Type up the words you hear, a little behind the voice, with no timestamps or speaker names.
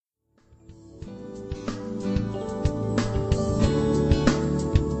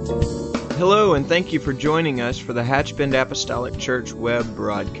Hello, and thank you for joining us for the Hatchbend Apostolic Church web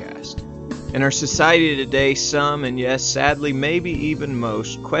broadcast. In our society today, some, and yes, sadly, maybe even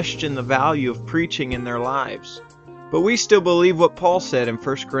most, question the value of preaching in their lives. But we still believe what Paul said in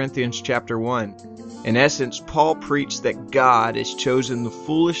 1 Corinthians chapter 1. In essence, Paul preached that God has chosen the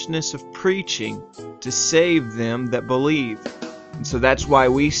foolishness of preaching to save them that believe. And so that's why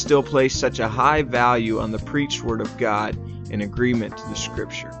we still place such a high value on the preached Word of God in agreement to the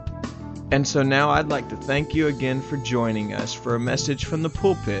Scripture. And so now I'd like to thank you again for joining us for a message from the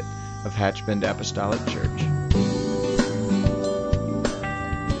pulpit of Hatchbend Apostolic Church.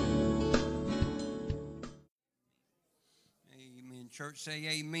 Amen. Church, say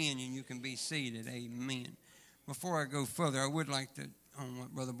amen, and you can be seated. Amen. Before I go further, I would like to, on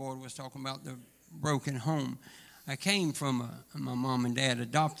what Brother Boyd was talking about, the broken home. I came from, my mom and dad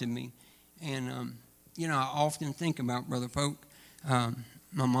adopted me, and, I often think about Brother Polk.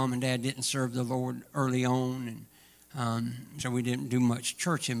 My mom and dad didn't serve the Lord early on, and so we didn't do much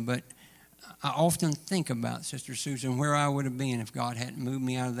churching. But I often think about, Sister Susan, where I would have been if God hadn't moved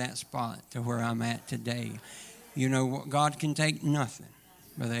me out of that spot to where I'm at today. You know what? God can take nothing,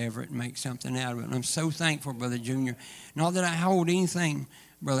 Brother Everett, and make something out of it. And I'm so thankful, Brother Junior. Not that I hold anything,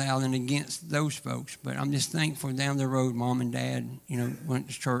 Brother Allen, against those folks, but I'm just thankful down the road, Mom and Dad, went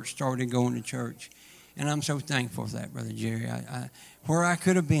to church, started going to church. And I'm so thankful for that, Brother Jerry. Where I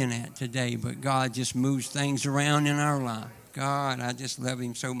could have been at today, but God just moves things around in our life. God, I just love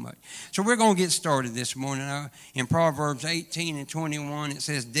Him so much. So we're going to get started this morning. In Proverbs 18 and 21, it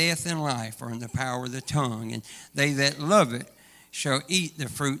says, "Death and life are in the power of the tongue, and they that love it shall eat the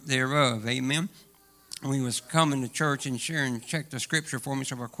fruit thereof." Amen. We was coming to church, and Sharon checked the scripture for me,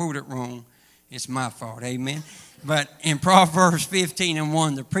 so if I quote it wrong, it's my fault. Amen. But in Proverbs 15 and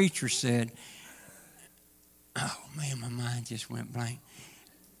 1, the preacher said, oh, man, my mind just went blank.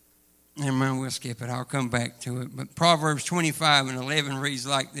 Never mind, we'll skip it. I'll come back to it. But Proverbs 25 and 11 reads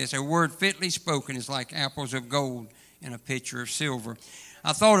like this: "A word fitly spoken is like apples of gold in a pitcher of silver."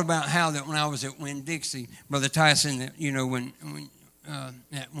 I thought about how that when I was at Winn-Dixie, Brother Tyson, that,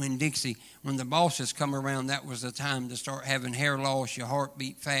 at Winn-Dixie, when the bosses come around, that was the time to start having hair loss, your heart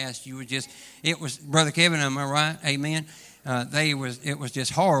beat fast. It was, Brother Kevin, am I right? Amen. It was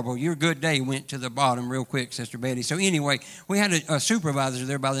just horrible. Your good day went to the bottom real quick, Sister Betty. So anyway, we had a supervisor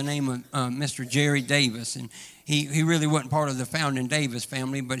there by the name of Mr. Jerry Davis, and he really wasn't part of the founding Davis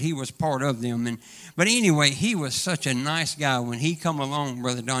family, but he was part of them. But anyway, he was such a nice guy. When he come along,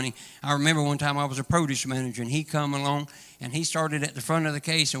 Brother Donnie, I remember one time I was a produce manager, and he come along, and he started at the front of the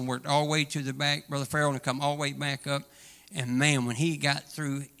case and worked all the way to the back, Brother Farrell, and come all the way back up. And man, when he got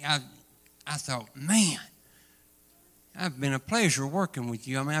through, I thought, man, I've been a pleasure working with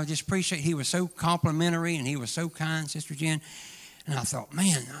you. I mean, I just appreciate he was so complimentary and he was so kind, Sister Jen. And I thought,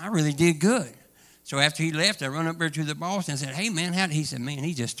 man, I really did good. So after he left, I run up there to the boss and said, "Hey, man, how did he?" He said, "Man,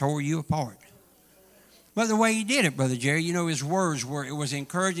 he just tore you apart." But the way he did it, Brother Jerry, his words were, it was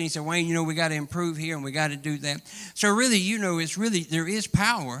encouraging. He said, "Wayne, we got to improve here and we got to do that." So really, there is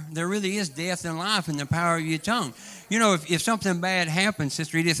power. There really is death and life in the power of your tongue. If something bad happens,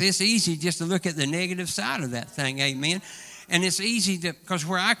 Sister Edith, it's easy just to look at the negative side of that thing, amen. And it's easy because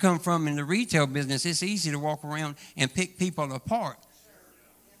where I come from in the retail business, it's easy to walk around and pick people apart.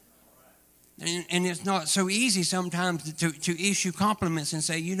 And it's not so easy sometimes to issue compliments and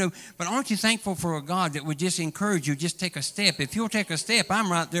say, but aren't you thankful for a God that would just encourage you, just take a step? If you'll take a step,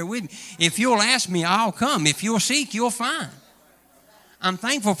 I'm right there with you. If you'll ask me, I'll come. If you'll seek, you'll find. I'm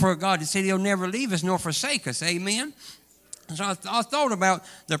thankful for a God that said He'll never leave us nor forsake us. Amen. So I thought about,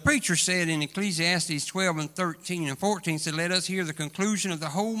 the preacher said in Ecclesiastes 12 and 13 and 14, said, "Let us hear the conclusion of the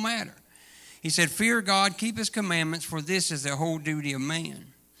whole matter." He said, "Fear God, keep His commandments, for this is the whole duty of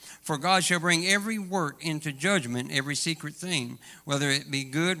man. For God shall bring every work into judgment, every secret thing, whether it be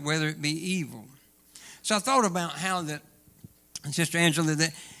good, whether it be evil." So I thought about how that, Sister Angela,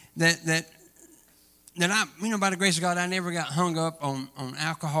 that I, by the grace of God, I never got hung up on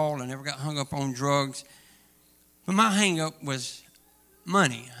alcohol. I never got hung up on drugs. But my hang up was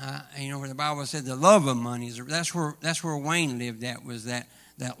money. Where the Bible said the love of money, that's where Wayne lived at, was that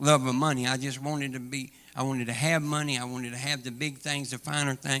love of money. I just wanted to have money. I wanted to have the big things, the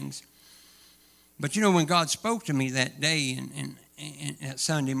finer things. But when God spoke to me that day and that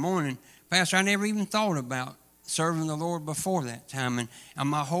Sunday morning, Pastor, I never even thought about serving the Lord before that time. And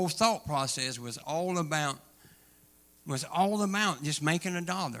my whole thought process was all about just making a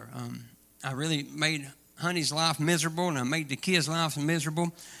dollar. I really made Honey's life miserable, and I made the kids' lives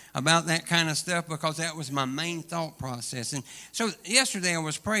miserable about that kind of stuff, because that was my main thought process. And so yesterday I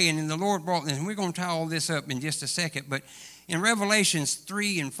was praying, and the Lord brought this, and we're going to tie all this up in just a second, but In Revelations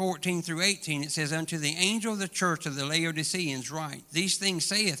 3 and 14 through 18, it says, Unto the angel of the church of the Laodiceans write, These things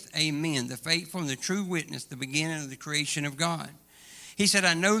saith Amen, the faithful and the true witness, the beginning of the creation of God. He said,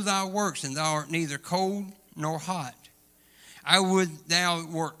 I know thy works, and thou art neither cold nor hot. I would thou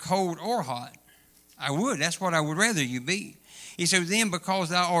wert cold or hot. I would. That's what I would rather you be. He said, Then because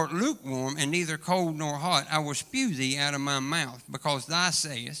thou art lukewarm and neither cold nor hot, I will spew thee out of my mouth, because thou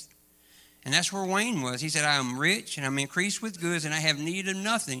sayest, and that's where Wayne was. He said, I am rich, and I'm increased with goods, and I have need of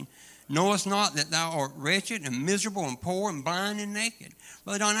nothing. Knowest not that thou art wretched and miserable and poor and blind and naked?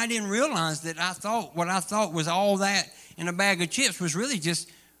 Brother Don, I didn't realize that what I thought was all that in a bag of chips was really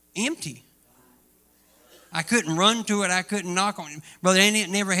just empty. I couldn't run to it. I couldn't knock on it. Brother Andy, it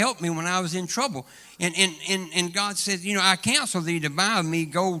never helped me when I was in trouble. And God said, I counsel thee to buy of me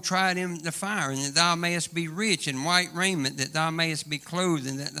gold tried in the fire, and that thou mayest be rich, and white raiment, that thou mayest be clothed,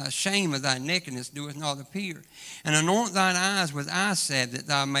 and that the shame of thy nakedness doeth not appear. And anoint thine eyes with eye salve, that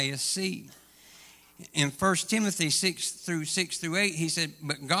thou mayest see. In 1 Timothy 6 through 8, he said,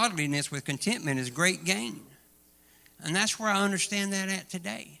 But godliness with contentment is great gain. And that's where I understand that at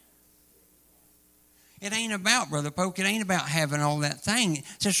today. It ain't about, Brother Polk, it ain't about having all that thing.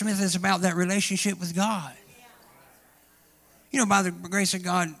 Sister Smith, it's about that relationship with God. By the grace of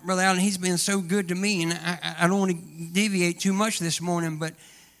God, Brother Allen, he's been so good to me, and I don't want to deviate too much this morning,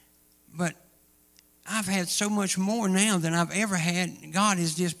 but I've had so much more now than I've ever had. God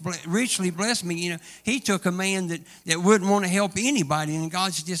has just richly blessed me. He took a man that wouldn't want to help anybody, and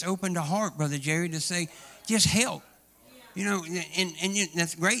God's just opened a heart, Brother Jerry, to say, just help. And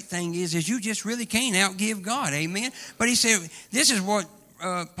the great thing is you just really can't outgive God, amen? But he said, this is what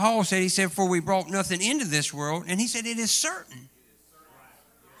Paul said. He said, for we brought nothing into this world. And he said, it is certain.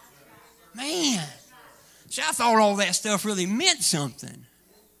 Man, see, I thought all that stuff really meant something.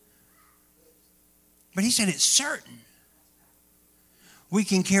 But he said, it's certain. We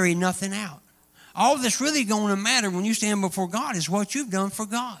can carry nothing out. All that's really going to matter when you stand before God is what you've done for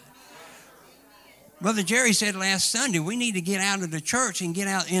God. Brother Jerry said last Sunday, we need to get out of the church and get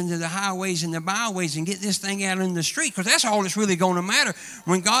out into the highways and the byways and get this thing out in the street, because that's all that's really going to matter.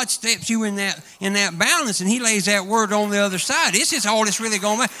 When God steps you in that balance and he lays that word on the other side, this is all that's really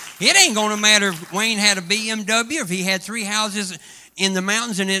going to matter. It ain't going to matter if Wayne had a BMW, if he had 3 houses in the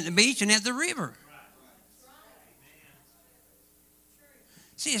mountains and at the beach and at the river.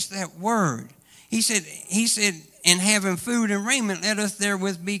 See, it's that word. He said, and having food and raiment, let us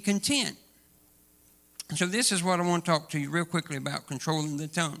therewith be content. So this is what I want to talk to you real quickly about, controlling the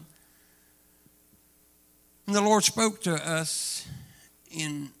tongue. And the Lord spoke to us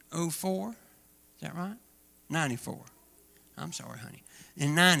in 04. Is that right? 94. I'm sorry, honey.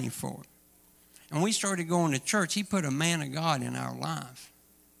 In 94. And we started going to church. He put a man of God in our life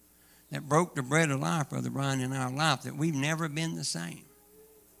that broke the bread of life, Brother Brian, in our life, that we've never been the same.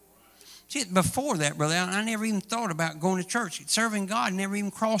 See, before that, Brother Allen, I never even thought about going to church. Serving God never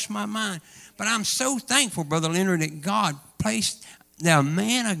even crossed my mind. But I'm so thankful, Brother Leonard, that God placed the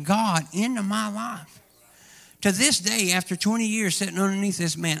man of God into my life. To this day, after 20 years sitting underneath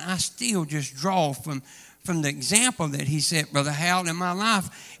this man, I still just draw from the example that he set, Brother Hal, in my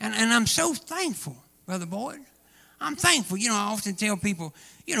life. And I'm so thankful, Brother Boyd. I'm thankful. I often tell people,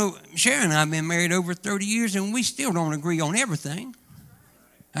 Sharon and I have been married over 30 years, and we still don't agree on everything.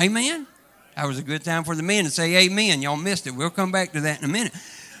 Amen? That was a good time for the men to say amen. Y'all missed it. We'll come back to that in a minute.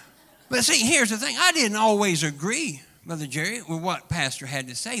 But see, here's the thing. I didn't always agree, Brother Jerry, with what Pastor had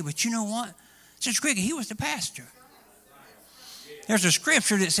to say. But you know what? Sister Cricket, he was the pastor. There's a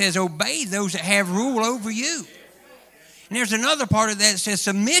scripture that says, obey those that have rule over you. And there's another part of that says,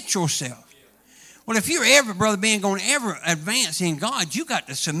 submit yourself. Well, if you're ever, Brother Ben, going to ever advance in God, you got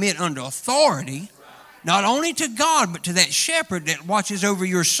to submit under authority, not only to God, but to that shepherd that watches over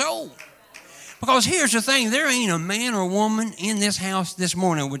your soul. Because here's the thing, there ain't a man or woman in this house this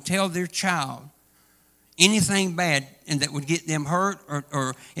morning would tell their child anything bad and that would get them hurt,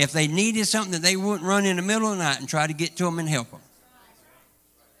 or if they needed something that they wouldn't run in the middle of the night and try to get to them and help them.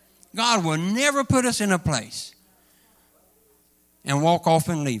 God will never put us in a place and walk off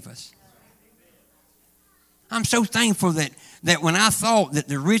and leave us. I'm so thankful that when I thought that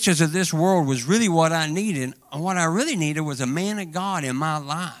the riches of this world was really what I needed, what I really needed was a man of God in my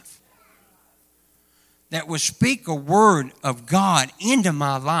life that would speak a word of God into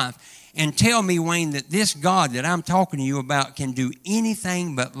my life and tell me, Wayne, that this God that I'm talking to you about can do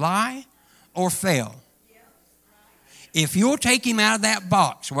anything but lie or fail. If you'll take him out of that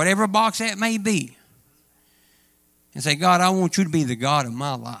box, whatever box that may be, and say, God, I want you to be the God of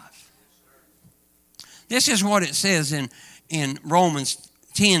my life. This is what it says in Romans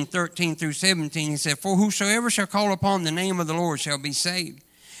 10, 13 through 17, he said, for whosoever shall call upon the name of the Lord shall be saved.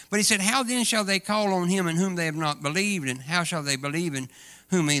 But he said, how then shall they call on him in whom they have not believed? And how shall they believe in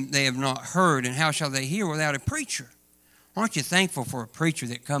whom they have not heard? And how shall they hear without a preacher? Aren't you thankful for a preacher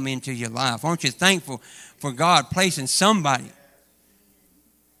that come into your life? Aren't you thankful for God placing somebody?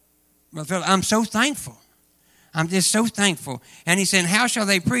 Brother Philip, I'm so thankful. I'm just so thankful. And he said, how shall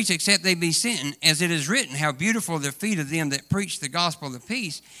they preach except they be sent? As it is written, how beautiful are the feet of them that preach the gospel of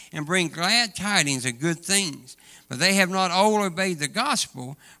peace and bring glad tidings of good things. But they have not all obeyed the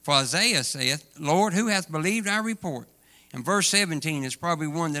gospel. For Isaiah saith, Lord, who hath believed our report? And verse 17 is probably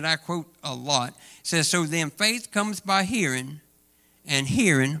one that I quote a lot. It says, so then faith comes by hearing, and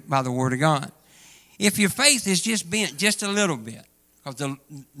hearing by the word of God. If your faith is just bent just a little bit, because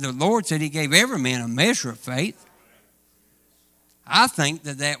the Lord said he gave every man a measure of faith. I think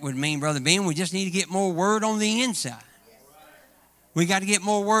that would mean, Brother Ben, we just need to get more word on the inside. We got to get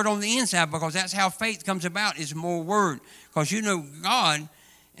more word on the inside, because that's how faith comes about, is more word. Because you know God,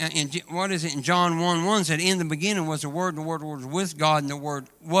 in John 1:1 said, in the beginning was the Word, and the Word was with God, and the Word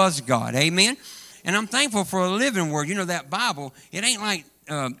was God. Amen? And I'm thankful for a living word. You know, that Bible, it ain't like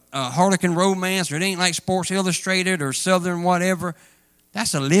Harlequin Romance, or it ain't like Sports Illustrated or Southern whatever.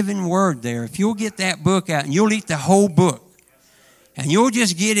 That's a living word there. If you'll get that book out and you'll eat the whole book and you'll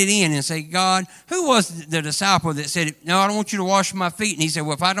just get it in and say, God, who was the disciple that said, no, I don't want you to wash my feet? And he said,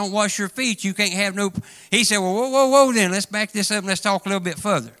 well, if I don't wash your feet, you can't have no. He said, well, whoa, then let's back this up and let's talk a little bit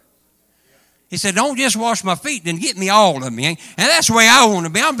further. He said, don't just wash my feet, then get me all of me. And that's the way I want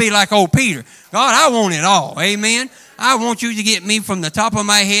to be. I'll be like old Peter. God, I want it all. Amen. I want you to get me from the top of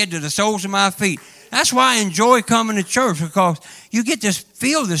my head to the soles of my feet. That's why I enjoy coming to church, because you get to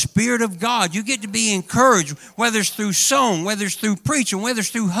feel the Spirit of God. You get to be encouraged, whether it's through song, whether it's through preaching, whether it's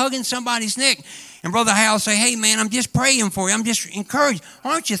through hugging somebody's neck. And Brother Hal say, hey, man, I'm just praying for you. I'm just encouraged.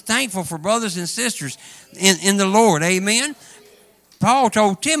 Aren't you thankful for brothers and sisters in the Lord? Amen. Paul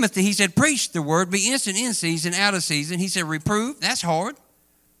told Timothy, he said, preach the word, be instant in season, out of season. He said, reprove. That's hard.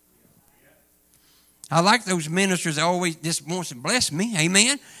 I like those ministers that always just wants to bless me.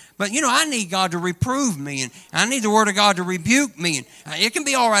 Amen. But, you know, I need God to reprove me, and I need the Word of God to rebuke me. And it can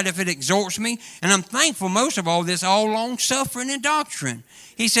be all right if it exhorts me. And I'm thankful most of all this all long-suffering and doctrine.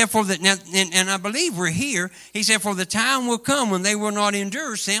 He said, and I believe we're here, he said, for the time will come when they will not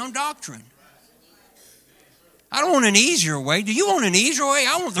endure sound doctrine. I don't want an easier way. Do you want an easier way?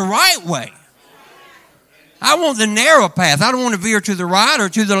 I want the right way. I want the narrow path. I don't want to veer to the right or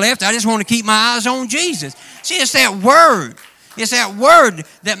to the left. I just want to keep my eyes on Jesus. See, it's that word. It's that word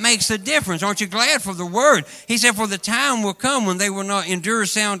that makes the difference. Aren't you glad for the word? He said, for the time will come when they will not endure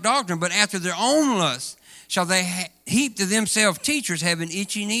sound doctrine, but after their own lust shall they heap to themselves teachers having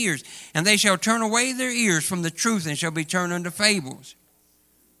itching ears, and they shall turn away their ears from the truth and shall be turned unto fables.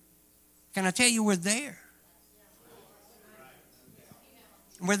 Can I tell you, we're there?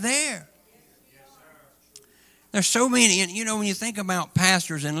 We're there. There's so many, and you know, when you think about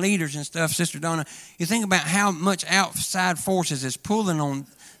pastors and leaders and stuff, Sister Donna, you think about how much outside forces is pulling on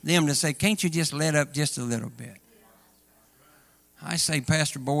them to say, can't you just let up just a little bit? I say,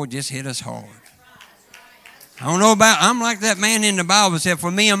 Pastor Boyd just hit us hard. I don't know about, I'm like that man in the Bible said,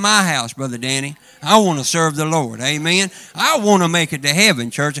 for me and my house, Brother Danny, I want to serve the Lord. Amen. I want to make it to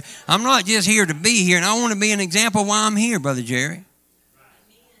heaven, church. I'm not just here to be here, and I want to be an example why I'm here, Brother Jerry.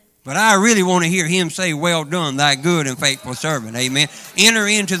 But I really want to hear him say, well done, thy good and faithful servant. Amen. Enter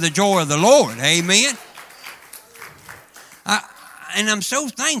into the joy of the Lord. Amen. And I'm so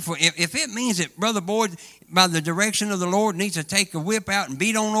thankful. If it means that Brother Boyd, by the direction of the Lord, needs to take a whip out and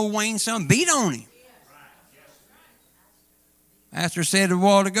beat on old Wayne's son, beat on him. Pastor said a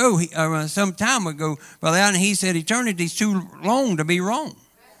while ago, some time ago, Brother Allen, he said eternity's too long to be wrong.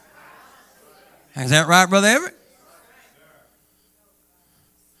 Is that right, Brother Everett?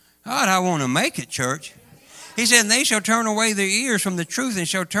 God, I want to make it, church. He said, and they shall turn away their ears from the truth and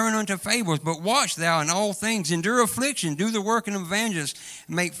shall turn unto fables. But watch thou in all things, endure affliction, do the work of an evangelist,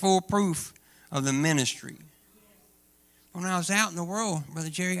 and make full proof of the ministry. When I was out in the world, Brother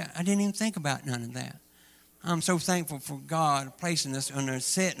Jerry, I didn't even think about none of that. I'm so thankful for God placing us under,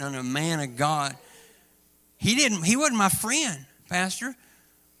 sitting under a man of God. He wasn't my friend, Pastor.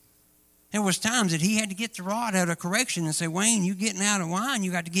 There was times that he had to get the rod out of correction and say, Wayne, you getting out of line.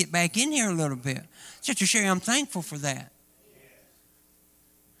 You got to get back in here a little bit. Sister Sherry, I'm thankful for that.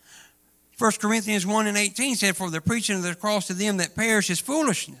 1 Corinthians 1:18 said, for the preaching of the cross to them that perish is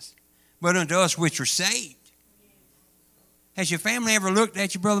foolishness, but unto us which are saved. Has your family ever looked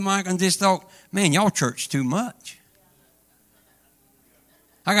at you, Brother Mike, and just thought, man, y'all church too much?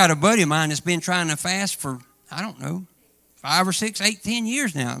 I got a buddy of mine that's been trying to fast for, I don't know, 5 or 6, 8, 10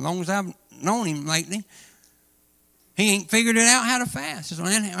 years now, as long as I've known him lately. He ain't figured it out how to fast.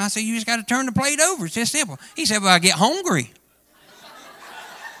 I said, you just got to turn the plate over. It's just simple. He said, well, I get hungry.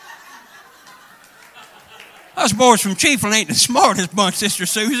 Us boys from Chiefland ain't the smartest bunch, Sister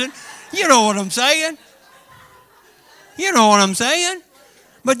Susan. You know what I'm saying? You know what I'm saying?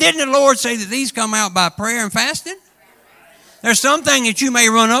 But didn't the Lord say that these come out by prayer and fasting? There's something that you may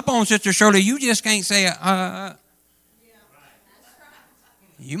run up on, Sister Shirley. You just can't say,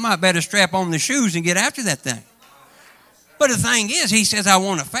 you might better strap on the shoes and get after that thing. But the thing is, he says, I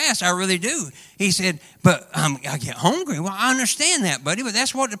want to fast. I really do. He said, but I get hungry. Well, I understand that, buddy, but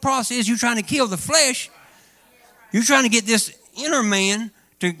that's what the process is. You're trying to kill the flesh. You're trying to get this inner man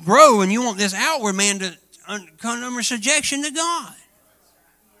to grow, and you want this outward man to come under subjection to God.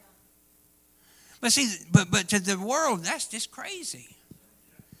 But see, but to the world, that's just crazy.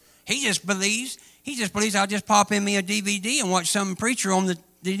 He just believes I'll just pop in me a DVD and watch some preacher on the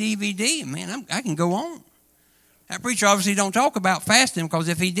DVD. Man, I can go on. That preacher obviously don't talk about fasting, because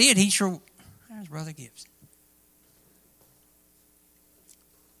if he did, he sure... There's Brother Gibson.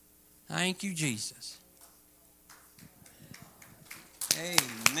 Thank you, Jesus.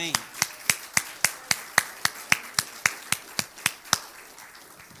 Amen.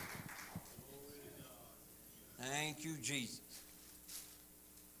 Thank you, Jesus.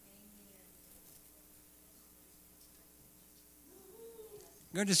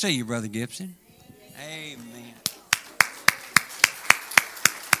 Good to see you, Brother Gibson. Amen.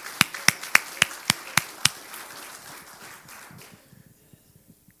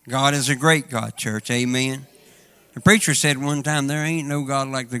 God is a great God, church. Amen. The preacher said one time, there ain't no God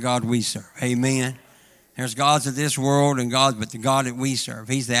like the God we serve. Amen. There's gods of this world and gods, but the God that we serve,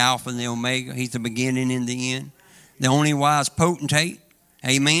 He's the Alpha and the Omega. He's the beginning and the end. The only wise potentate.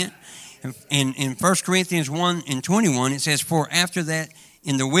 Amen. In 1 Corinthians 1:21, it says, for after that,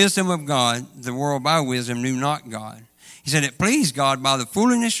 in the wisdom of God, the world by wisdom knew not God. He said, it pleased God by the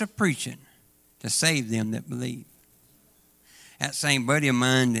foolishness of preaching to save them that believe. That same buddy of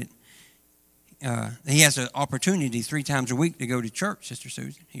mine that he has an opportunity 3 times a week to go to church, Sister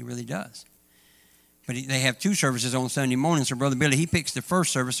Susan. He really does. But they have 2 services on Sunday morning. So Brother Billy, he picks the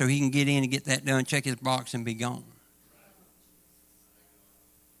first service so he can get in and get that done, check his box, and be gone.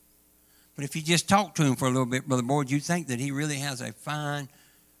 But if you just talk to him for a little bit, Brother Boyd, you'd think that he really has a fine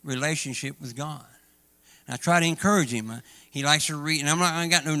relationship with God. And I try to encourage him. He likes to read, and I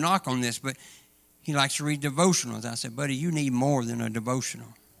ain't got no knock on this, but he likes to read devotionals. I said, buddy, you need more than a devotional.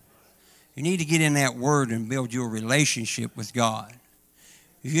 You need to get in that Word and build your relationship with God.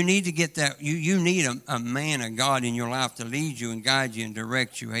 You need to get that. You need a man of God in your life to lead you and guide you and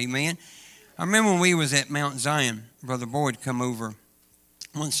direct you. Amen. I remember when we was at Mount Zion, Brother Boyd come over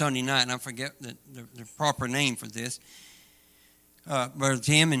one Sunday night, and I forget the proper name for this, Brother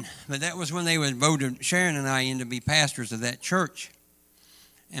Tim, but that was when they was voted Sharon and I in to be pastors of that church.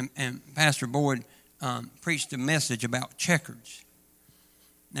 And Pastor Boyd preached a message about checkers.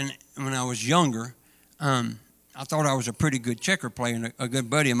 And when I was younger, I thought I was a pretty good checker player. And a good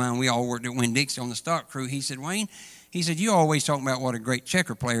buddy of mine, we all worked at Winn-Dixie on the stock crew. He said, Wayne, he said, you always talk about what a great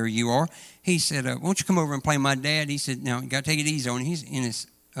checker player you are. He said, won't you come over and play my dad? He said, no, you got to take it easy on him. He's in his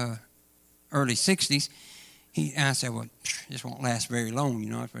early 60s. I said, well, this won't last very long.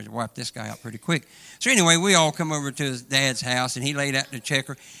 You know, I'm supposed to wipe this guy out pretty quick. So anyway, we all come over to his dad's house, and he laid out the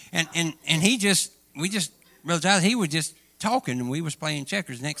checker. And Brother Tyler, he was just talking, and we was playing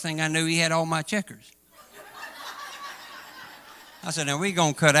checkers. Next thing I knew, he had all my checkers. I said, now we're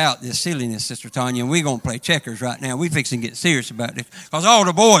going to cut out this silliness, Sister Tanya, and we're going to play checkers right now. We fixing to get serious about this. Because all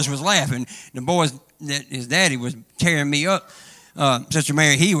the boys was laughing. The boys, his daddy was tearing me up. Sister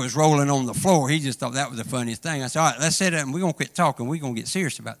Mary, he was rolling on the floor. He just thought that was the funniest thing. I said, all right, let's sit up and we're going to quit talking. We're going to get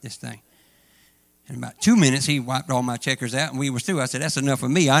serious about this thing. In about 2 minutes, he wiped all my checkers out, and we was through. I said, that's enough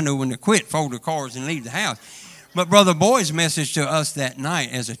of me. I know when to quit, fold the cards, and leave the house. But Brother Boyd's message to us that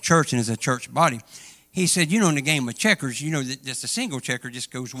night as a church and as a church body, he said, you know, in the game of checkers, you know that just a single checker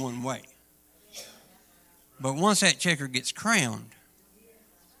just goes one way. But once that checker gets crowned,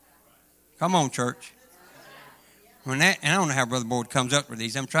 come on, church. And I don't know how Brother Boyd comes up with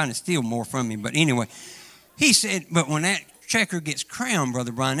these. I'm trying to steal more from him. But anyway, he said, but when that checker gets crowned,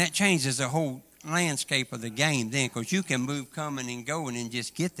 Brother Brian, that changes the whole landscape of the game then, because you can move coming and going and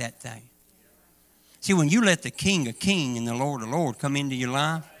just get that thing. See, when you let the King of Kings and the Lord of Lords come into your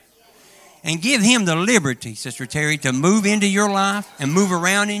life and give him the liberty, Sister Terry, to move into your life and move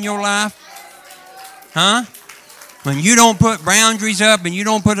around in your life, when you don't put boundaries up and you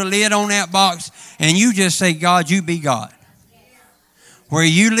don't put a lid on that box and you just say, God, you be God. Where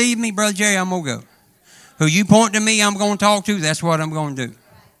you lead me, Brother Jerry, I'm going to go. Who you point to me, I'm going to talk to, that's what I'm going to do.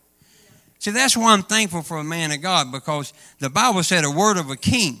 See, that's why I'm thankful for a man of God, because the Bible said a word of a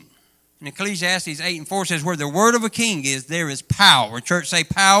king. And Ecclesiastes 8:4 says, where the word of a king is, there is power. Church, say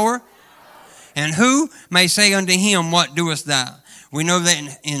power. And who may say unto him, what doest thou? We know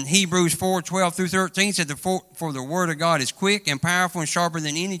that in Hebrews 4:12 through 13 said, for the word of God is quick and powerful and sharper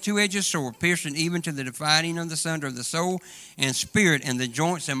than any two-edged sword, piercing even to the dividing of the sunder of the soul and spirit and the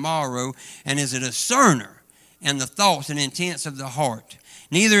joints and marrow, and is a discerner and the thoughts and intents of the heart.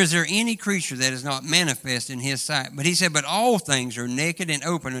 Neither is there any creature that is not manifest in his sight. But he said, but all things are naked and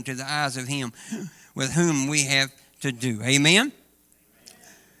open unto the eyes of him with whom we have to do. Amen?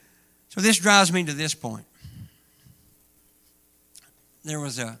 So this drives me to this point. There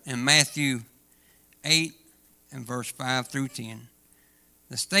was in Matthew 8 and verse 5 through 10,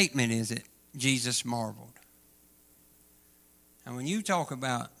 the statement is that Jesus marveled. And when you talk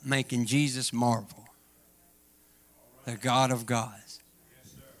about making Jesus marvel, the God of gods,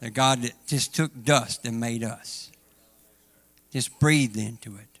 the God that just took dust and made us, just breathed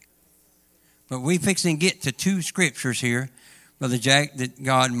into it. But we fixing to get to two scriptures here, Brother Jack, that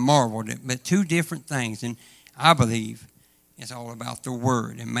God marveled at, but two different things. And I believe it's all about the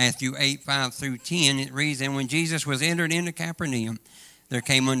word. In Matthew 8:5 through 10, it reads, and when Jesus was entered into Capernaum, there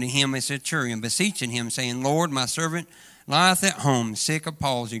came unto him a centurion, beseeching him, saying, Lord, my servant lieth at home, sick of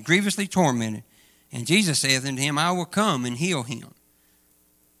palsy, grievously tormented. And Jesus saith unto him, I will come and heal him.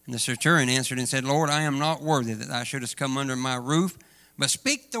 And the centurion answered and said, Lord, I am not worthy that thou shouldest come under my roof, but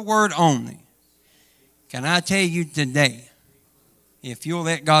speak the word only. Can I tell you today, if you'll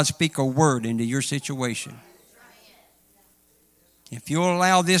let God speak a word into your situation, if you'll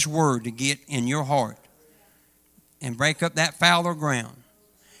allow this word to get in your heart and break up that fallow ground,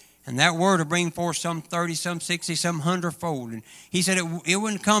 and that word will bring forth some 30, some 60, some 100-fold. And he said it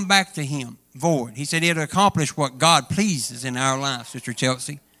wouldn't come back to him void. He said it'll accomplish what God pleases in our lives, Sister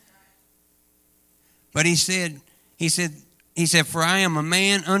Chelsea. But he said, for I am a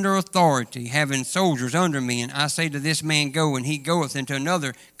man under authority, having soldiers under me, and I say to this man, go, and he goeth, and to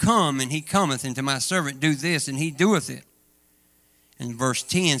another, come, and he cometh, and to my servant, do this, and he doeth it. And verse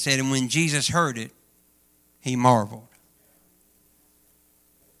 10 said, and when Jesus heard it, he marveled.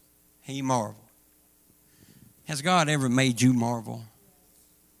 He marveled. Has God ever made you marvel?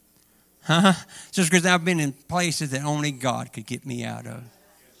 Huh? Just because I've been in places that only God could get me out of.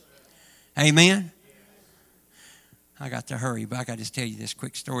 Amen? I got to hurry, but I got to just tell you this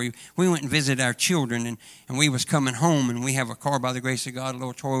quick story. We went and visited our children, and we was coming home, and we have a car, by the grace of God, a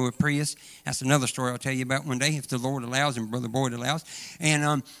little Toyota Prius. That's another story I'll tell you about one day, if the Lord allows and Brother Boyd allows.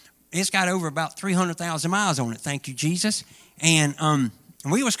 And it's got over about 300,000 miles on it, thank you, Jesus. And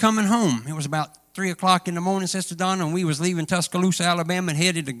we was coming home. It was about 3 o'clock in the morning, Sister Donna, and we was leaving Tuscaloosa, Alabama, and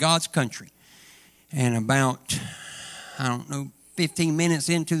headed to God's country. And about, 15 minutes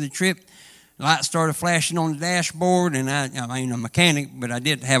into the trip, lights started flashing on the dashboard, and I ain't a mechanic, but I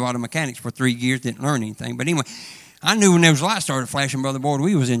did have auto mechanics for 3 years, didn't learn anything. But anyway, I knew when those lights started flashing, Brother Boyd,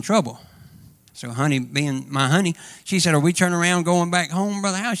 we was in trouble. So honey, being my honey, she said, are we turning around going back home,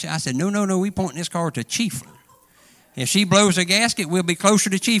 Brother House? I said, no, we pointing this car to Chiefland. If she blows a gasket, we'll be closer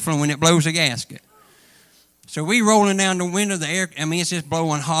to Chiefland when it blows a gasket. So we rolling down the window, it's just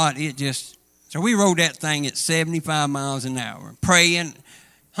blowing hot. So we rode that thing at 75 miles an hour, praying.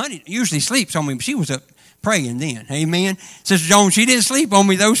 Honey usually sleeps on me, but she was up praying then. Amen. Sister Jones, she didn't sleep on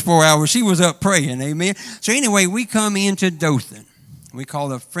me those 4 hours. She was up praying. Amen. So anyway, we come into Dothan. We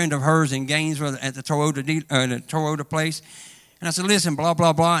called a friend of hers in Gainesville at the Toyota place. And I said, listen, blah,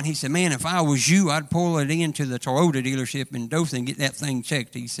 blah, blah. And he said, man, if I was you, I'd pull it into the Toyota dealership in Dothan and get that thing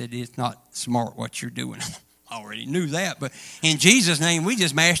checked. He said, it's not smart what you're doing. I already knew that. But in Jesus' name, we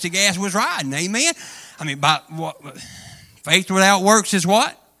just mashed the gas, was riding. Amen. Faith without works is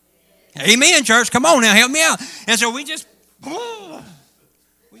what? Amen, church. Come on now, help me out. And so we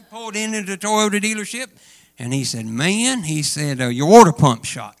pulled into the Toyota dealership, and he said, your water pump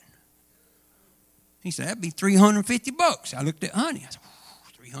shot. He said, that'd be $350. I looked at honey. I said,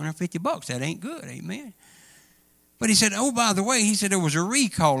 $350, that ain't good, amen. But he said, oh, by the way, he said there was a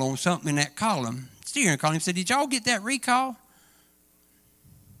recall on something in that column, steering column. He said, did y'all get that recall?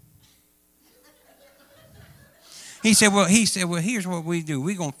 He said, well, here's what we do.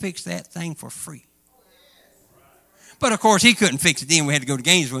 We're going to fix that thing for free. But, of course, he couldn't fix it then. We had to go to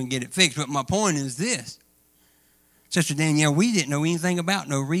Gainesville and get it fixed. But my point is this. Sister Danielle, we didn't know anything about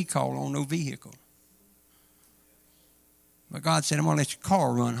no recall on no vehicle. But God said, I'm going to let your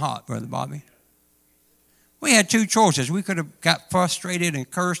car run hot, Brother Bobby. We had two choices. We could have got frustrated and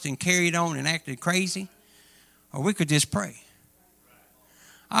cursed and carried on and acted crazy, or we could just pray.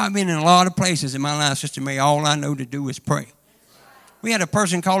 I've been in a lot of places in my life, Sister Mary. All I know to do is pray. We had a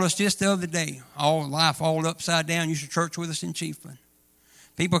person call us just the other day, all life all upside down, used to church with us in Chiefland.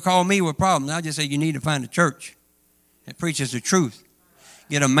 People call me with problems. I just say, you need to find a church that preaches the truth.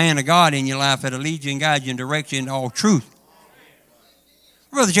 Get a man of God in your life that'll lead you and guide you and direct you into all truth.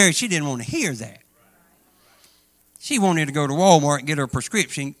 Brother Jerry, she didn't want to hear that. She wanted to go to Walmart and get her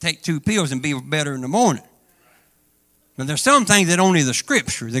prescription, take 2 pills and be better in the morning. But there's some things that only the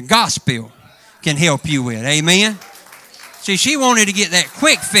Scripture, the gospel, can help you with. Amen? See, she wanted to get that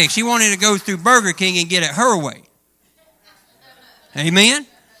quick fix. She wanted to go through Burger King and get it her way. Amen?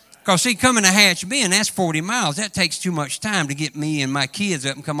 Because, see, coming to Hatch Bend, that's 40 miles. That takes too much time to get me and my kids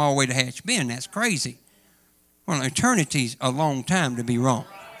up and come all the way to Hatch Bend. That's crazy. Well, eternity's a long time to be wrong.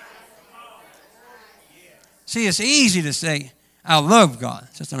 See, it's easy to say, I love God,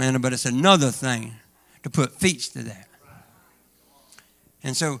 Sister Lana, but it's another thing to put feet to that.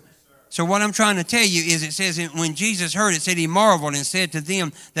 And so what I'm trying to tell you is it says when Jesus heard it, said he marveled and said to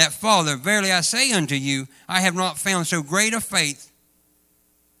them that Father, verily I say unto you, I have not found so great a faith,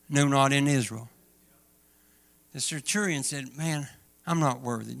 no, not in Israel. The centurion said, man, I'm not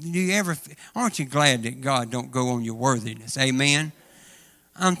worthy. Aren't you glad that God don't go on your worthiness? Amen.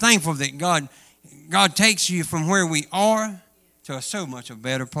 I'm thankful that God takes you from where we are to a so much a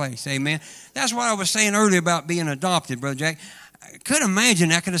better place. Amen. That's what I was saying earlier about being adopted, Brother Jack. I could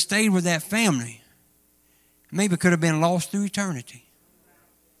imagine I could have stayed with that family. Maybe could have been lost through eternity.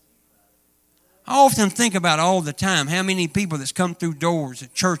 I often think about all the time how many people that's come through doors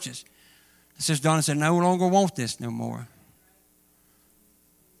at churches. Sister Donna said, no longer want this no more.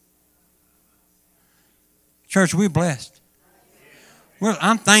 Church, we're blessed.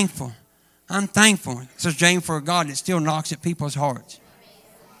 I'm thankful. I'm thankful, Sister Jane, for a God that still knocks at people's hearts.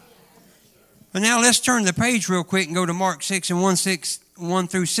 But now let's turn the page real quick and go to Mark 6 and 1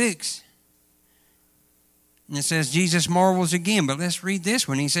 through 6. And it says, Jesus marvels again. But let's read this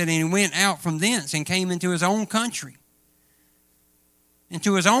one. He said, and he went out from thence and came into his own country.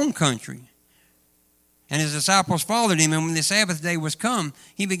 Into his own country. And his disciples followed him. And when the Sabbath day was come,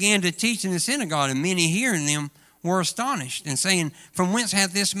 he began to teach in the synagogue. And many hearing them were astonished and saying, from whence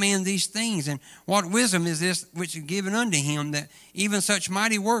hath this man these things? And what wisdom is this which is given unto him, that even such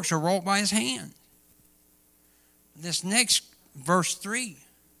mighty works are wrought by his hand? This next verse 3,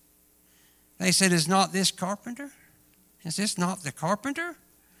 they said, is not this carpenter? Is this not the carpenter?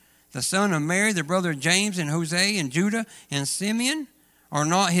 The son of Mary, the brother of James and Jose and Judah and Simeon? Are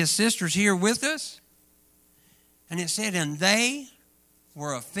not his sisters here with us? And it said, and they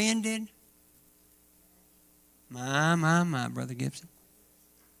were offended. My, Brother Gibson.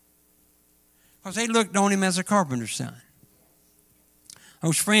 Because they looked on him as a carpenter's son.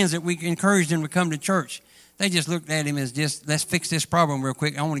 Those friends that we encouraged them to come to church, they just looked at him as just, let's fix this problem real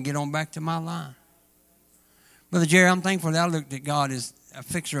quick. I want to get on back to my line. Brother Jerry, I'm thankful that I looked at God as a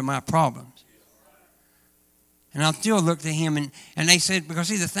fixer of my problems. And I still looked at him, and they said, because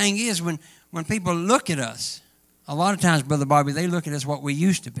see, the thing is, when people look at us, a lot of times, Brother Bobby, they look at us what we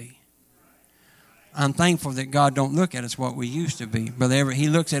used to be. I'm thankful that God don't look at us what we used to be. Brother Everett, he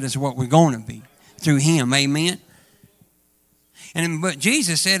looks at us what we're going to be through him. Amen? But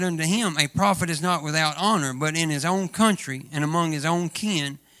Jesus said unto him, a prophet is not without honor, but in his own country and among his own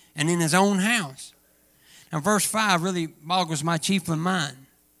kin and in his own house. Now, verse 5 really boggles my Chiefland mind.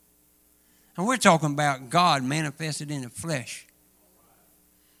 And we're talking about God manifested in the flesh.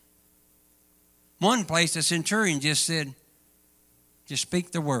 One place, the centurion just said, just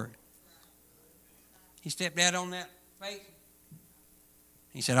speak the word. He stepped out on that faith.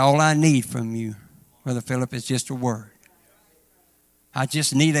 He said, all I need from you, Brother Philip, is just a word. I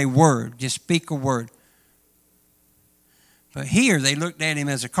just need a word. Just speak a word. But here they looked at him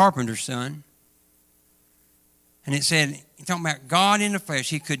as a carpenter's son. And it said, talking about God in the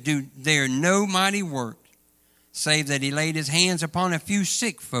flesh, he could do there no mighty work, save that he laid his hands upon a few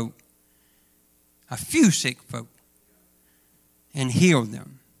sick folk, and healed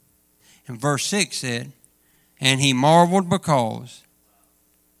them. And verse 6 said, and he marveled because.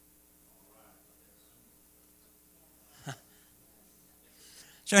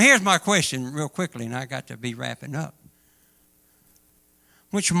 So here's my question real quickly, and I got to be wrapping up.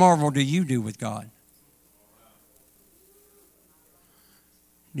 Which marvel do you do with God?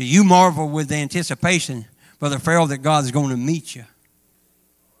 Do you marvel with the anticipation, Brother Farrell, that God is going to meet you?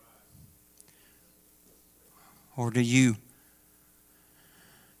 Or do you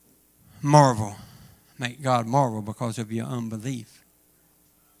marvel, make God marvel because of your unbelief?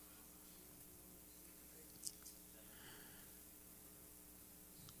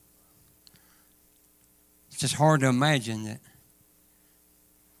 It's just hard to imagine that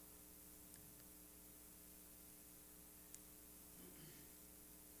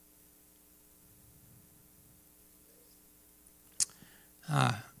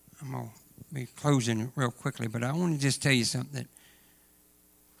I'm going to be closing real quickly, but I want to just tell you something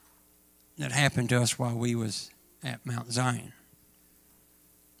that happened to us while we was at Mount Zion.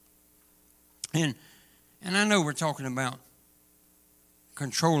 And I know we're talking about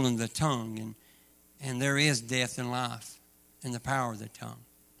controlling the tongue, and there is death and life in the power of the tongue.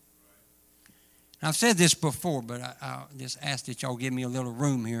 And I've said this before, but I just ask that y'all give me a little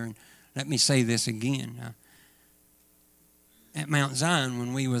room here and let me say this again. At Mount Zion,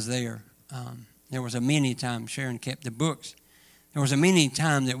 when we was there was a many time Sharon kept the books. There was a many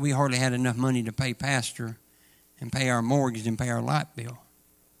time that we hardly had enough money to pay pastor and pay our mortgage and pay our light bill.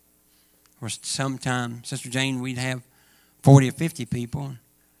 Or sometime, Sister Jane, we'd have 40 or 50 people.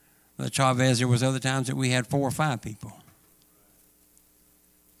 Brother Chavez, there was other times that we had 4 or 5 people.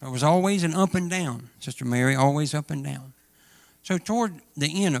 It was always an up and down, Sister Mary, always up and down. So toward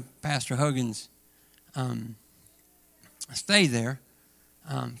the end of Pastor Huggins' stay there,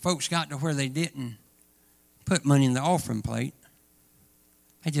 folks got to where they didn't put money in the offering plate.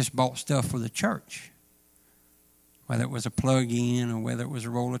 They just bought stuff for the church, whether it was a plug-in or whether it was a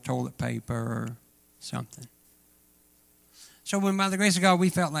roll of toilet paper or something. So when by the grace of God we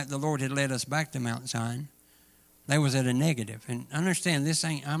felt like the Lord had led us back to Mount Zion, they was at a negative. And understand,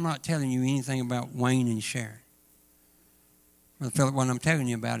 I'm not telling you anything about Wayne and Sharon. Brother Philip, what I'm telling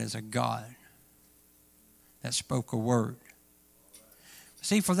you about is a God that spoke a word.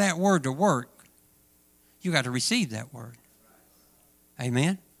 See, for that word to work, you got to receive that word.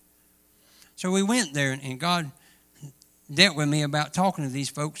 Amen? So we went there, and God dealt with me about talking to these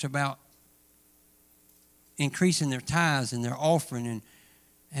folks about increasing their tithes and their offering,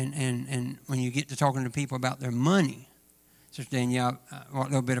 and when you get to talking to people about their money, Sister Danielle, what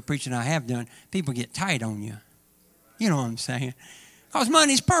little bit of preaching I have done, people get tight on you. You know what I'm saying? Because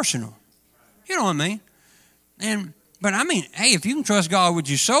money's personal. You know what I mean? But I mean, hey, if you can trust God with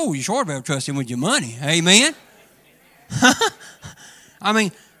your soul, you sure better trust Him with your money. Amen? I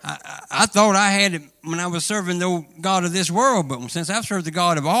mean, I thought I had it when I was serving the God of this world, but since I've served the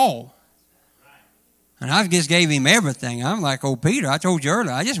God of all, and I just gave Him everything, I'm like old Peter. I told you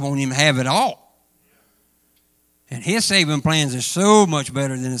earlier, I just want Him to have it all. And His saving plans are so much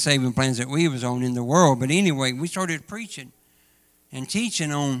better than the saving plans that we was on in the world. But anyway, we started preaching and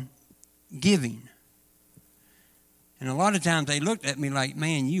teaching on giving. And a lot of times they looked at me like,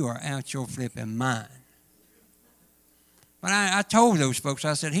 man, you are out your flipping mind. But I told those folks,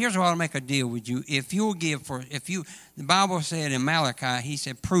 I said, here's why I'll make a deal with you. If you'll give the Bible said in Malachi, He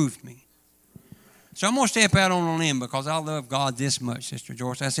said, prove me. So I'm going to step out on a limb because I love God this much, Sister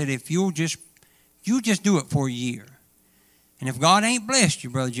Joyce. I said, if you just do it for a year. And if God ain't blessed you,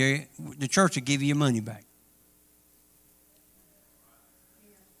 Brother Jerry, the church will give you your money back.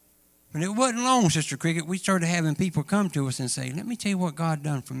 But it wasn't long, Sister Cricket. We started having people come to us and say, let me tell you what God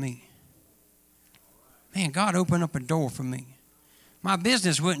done for me. Man, God opened up a door for me. My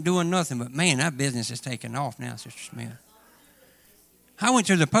business wasn't doing nothing, but man, that business is taking off now, Sister Smith. I went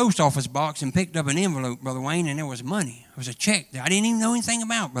to the post office box and picked up an envelope, Brother Wayne, and there was money. It was a check that I didn't even know anything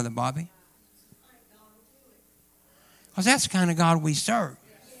about, Brother Bobby. Because that's the kind of God we serve.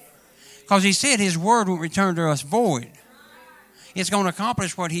 Because He said His word won't return to us void. It's going to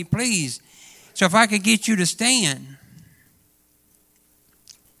accomplish what He pleased. So if I could get you to stand.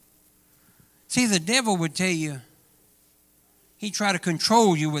 See, the devil would tell you, he'd try to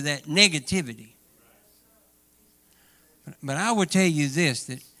control you with that negativity. But I would tell you this,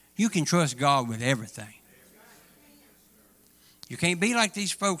 that you can trust God with everything. You can't be like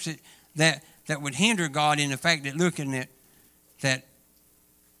these folks that would hinder God in the fact that looking at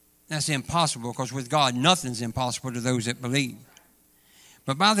that's impossible, because with God, nothing's impossible to those that believe.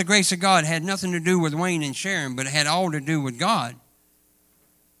 But by the grace of God, it had nothing to do with Wayne and Sharon, but it had all to do with God.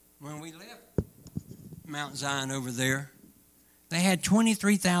 When we left Mount Zion over there, they had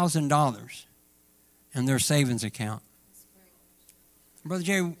 $23,000 in their savings account. Brother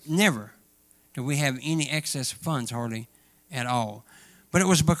Jerry, never did we have any excess funds hardly at all. But it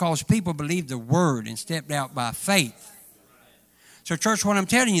was because people believed the word and stepped out by faith. So church, what I'm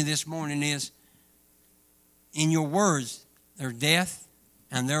telling you this morning is, in your words, there's death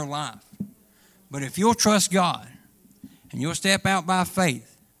and their life. But if you'll trust God and you'll step out by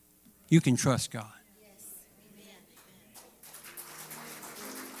faith, you can trust God.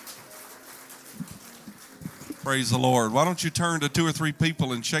 Praise the Lord. Why don't you turn to 2 or 3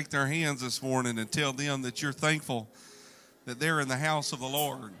 people and shake their hands this morning and tell them that you're thankful that they're in the house of the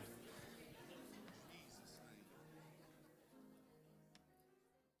Lord.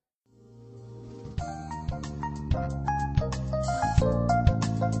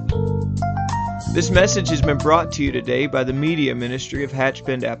 This message has been brought to you today by the media ministry of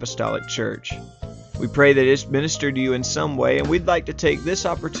Hatchbend Apostolic Church. We pray that it's ministered to you in some way, and we'd like to take this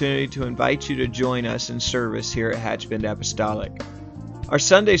opportunity to invite you to join us in service here at Hatchbend Apostolic. Our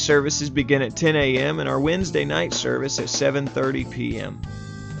Sunday services begin at 10 a.m. and our Wednesday night service at 7:30 p.m.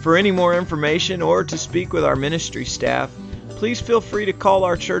 For any more information or to speak with our ministry staff, please feel free to call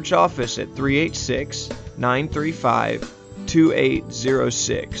our church office at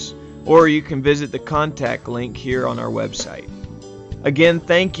 386-935-2806, or you can visit the contact link here on our website. Again,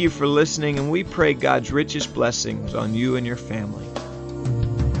 thank you for listening, and we pray God's richest blessings on you and your family.